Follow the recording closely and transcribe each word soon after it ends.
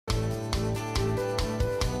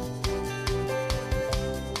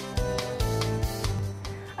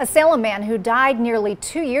A Salem man who died nearly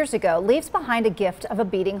 2 years ago leaves behind a gift of a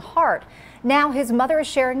beating heart. Now his mother is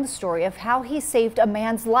sharing the story of how he saved a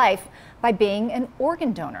man's life by being an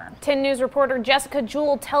organ donor. 10 News reporter Jessica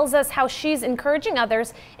Jewell tells us how she's encouraging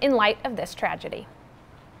others in light of this tragedy.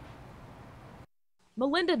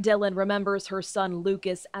 Melinda Dillon remembers her son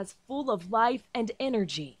Lucas as full of life and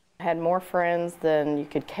energy. I had more friends than you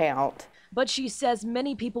could count. But she says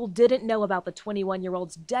many people didn't know about the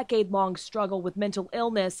 21-year-old's decade-long struggle with mental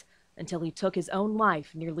illness until he took his own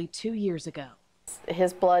life nearly 2 years ago.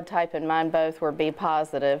 His blood type and mine both were B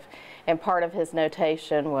positive, and part of his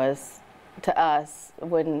notation was to us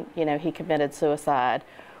when he committed suicide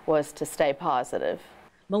was to stay positive.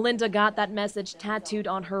 Melinda got that message tattooed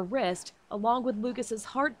on her wrist along with Lucas's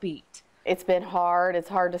heartbeat. It's been hard. It's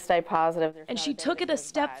hard to stay positive. And she took it a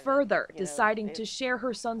step further, deciding to share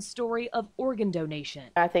her son's story of organ donation.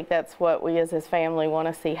 I think that's what we as his family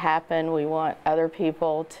want to see happen. We want other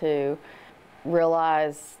people to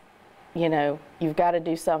realize, you've got to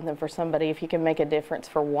do something for somebody. If you can make a difference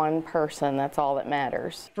for one person, that's all that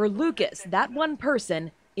matters. For Lucas, that one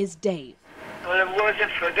person is Dave. Well, if it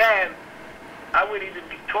wasn't for them, I wouldn't even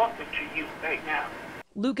be talking to you right now.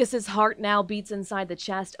 Lucas's heart now beats inside the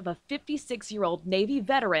chest of a 56-year-old Navy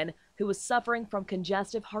veteran who was suffering from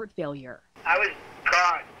congestive heart failure. I was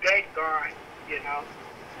gone, dead gone,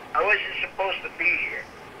 I wasn't supposed to be here.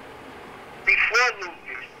 Before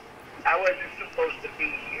Lucas, I wasn't supposed to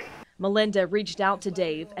be here. Melinda reached out to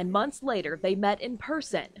Dave, and months later they met in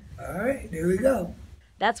person. All right, there we go.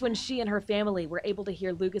 That's when she and her family were able to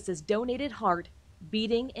hear Lucas's donated heart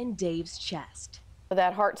beating in Dave's chest.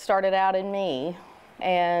 That heart started out in me.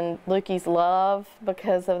 And Lukey's love,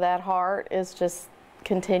 because of that heart, is just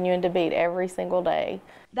continuing to beat every single day.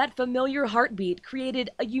 That familiar heartbeat created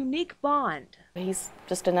a unique bond. He's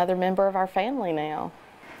just another member of our family now.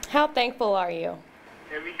 How thankful are you?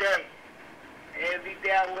 Every day. Every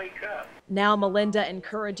day I wake up. Now Melinda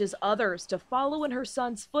encourages others to follow in her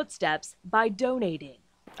son's footsteps by donating.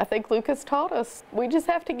 I think Lucas taught us we just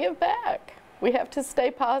have to give back. We have to stay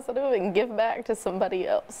positive and give back to somebody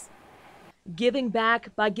else. Giving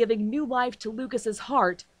back by giving new life to Lucas's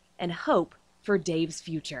heart and hope for Dave's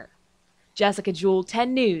future. Jessica Jewell,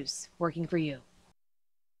 10 News, working for you.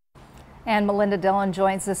 And Melinda Dillon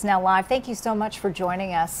joins us now live. Thank you so much for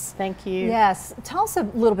joining us. Thank you. Yes. Tell us a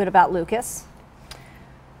little bit about Lucas.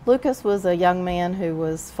 Lucas was a young man who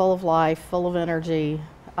was full of life, full of energy,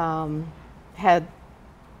 had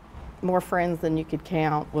more friends than you could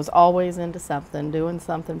count, was always into something, doing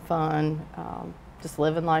something fun. Just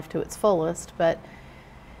living life to its fullest, but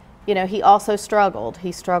he also struggled.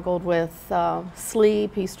 He struggled with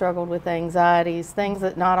sleep, he struggled with anxieties, things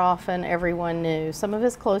that not often everyone knew. Some of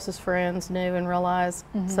his closest friends knew and realized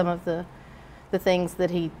some of the things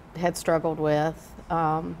that he had struggled with,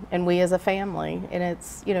 and we as a family. And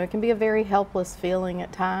it's, it can be a very helpless feeling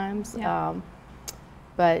at times, yeah.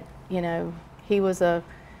 But he was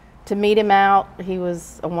to meet him out, he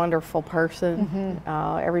was a wonderful person.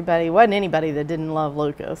 Wasn't anybody that didn't love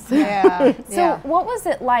Lucas. Yeah. So what was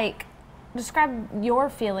it like? Describe your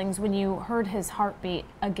feelings when you heard his heartbeat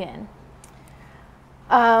again.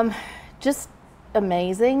 Just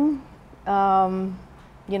amazing.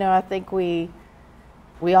 I think we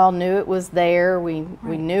all knew it was there. We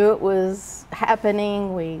knew it was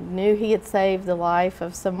happening. We knew he had saved the life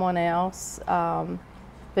of someone else.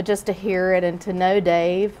 But just to hear it and to know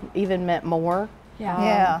Dave even meant more.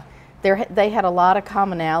 Yeah. They had a lot of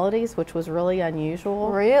commonalities, which was really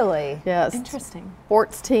unusual. Really? Yes. Interesting.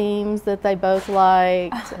 Sports teams that they both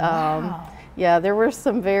liked. Wow. Yeah, there were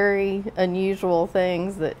some very unusual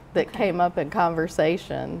things that came up in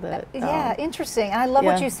conversation. Yeah, interesting. And I love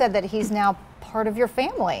what you said, that he's now part of your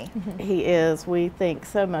family. He is. We think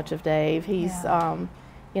so much of Dave. He's,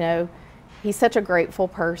 he's such a grateful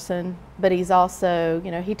person, but he's also,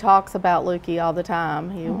 he talks about Lukey all the time.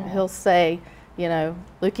 He'll say,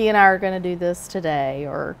 Lukey and I are going to do this today,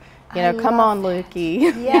 or, come on, Lukey.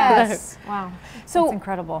 Yes. Wow. So that's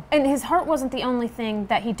incredible. And his heart wasn't the only thing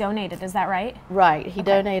that he donated, is that right? Right. He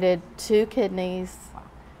donated 2 kidneys,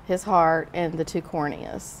 his heart, and the 2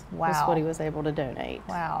 corneas. Wow. That's what he was able to donate.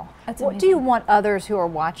 Wow. That's What do you want others who are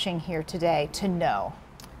watching here today to know?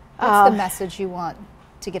 What's the message you want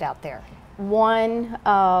to get out there? One,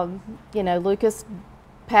 Lucas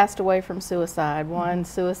passed away from suicide. One,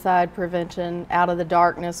 suicide prevention out of the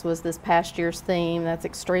darkness was this past year's theme. That's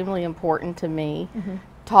extremely important to me.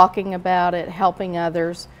 Talking about it, helping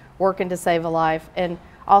others, working to save a life, and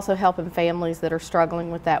also helping families that are struggling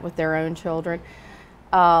with that with their own children.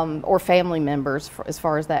 or family members as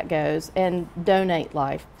far as that goes, and donate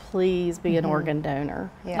life. Please be an organ donor.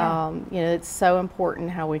 Yeah. You know, it's so important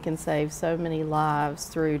how we can save so many lives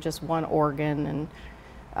through just one organ, and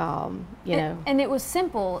you know. And it was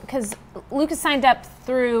simple because Lucas signed up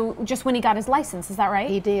through just when he got his license. Is that right?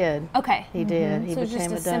 He did. Okay. He did. He So just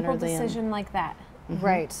became a a simple donor then. decision like that.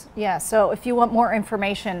 Right. Yeah. So if you want more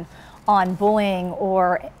information on bullying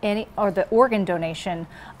or the organ donation,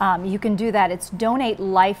 you can do that. It's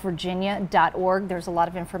donatelifevirginia.org. There's a lot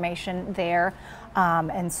of information there,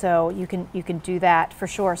 and so you can do that for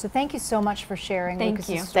sure. So thank you so much for sharing Thank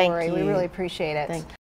Lucas's you. story. Thank We you. really appreciate it. Thank you.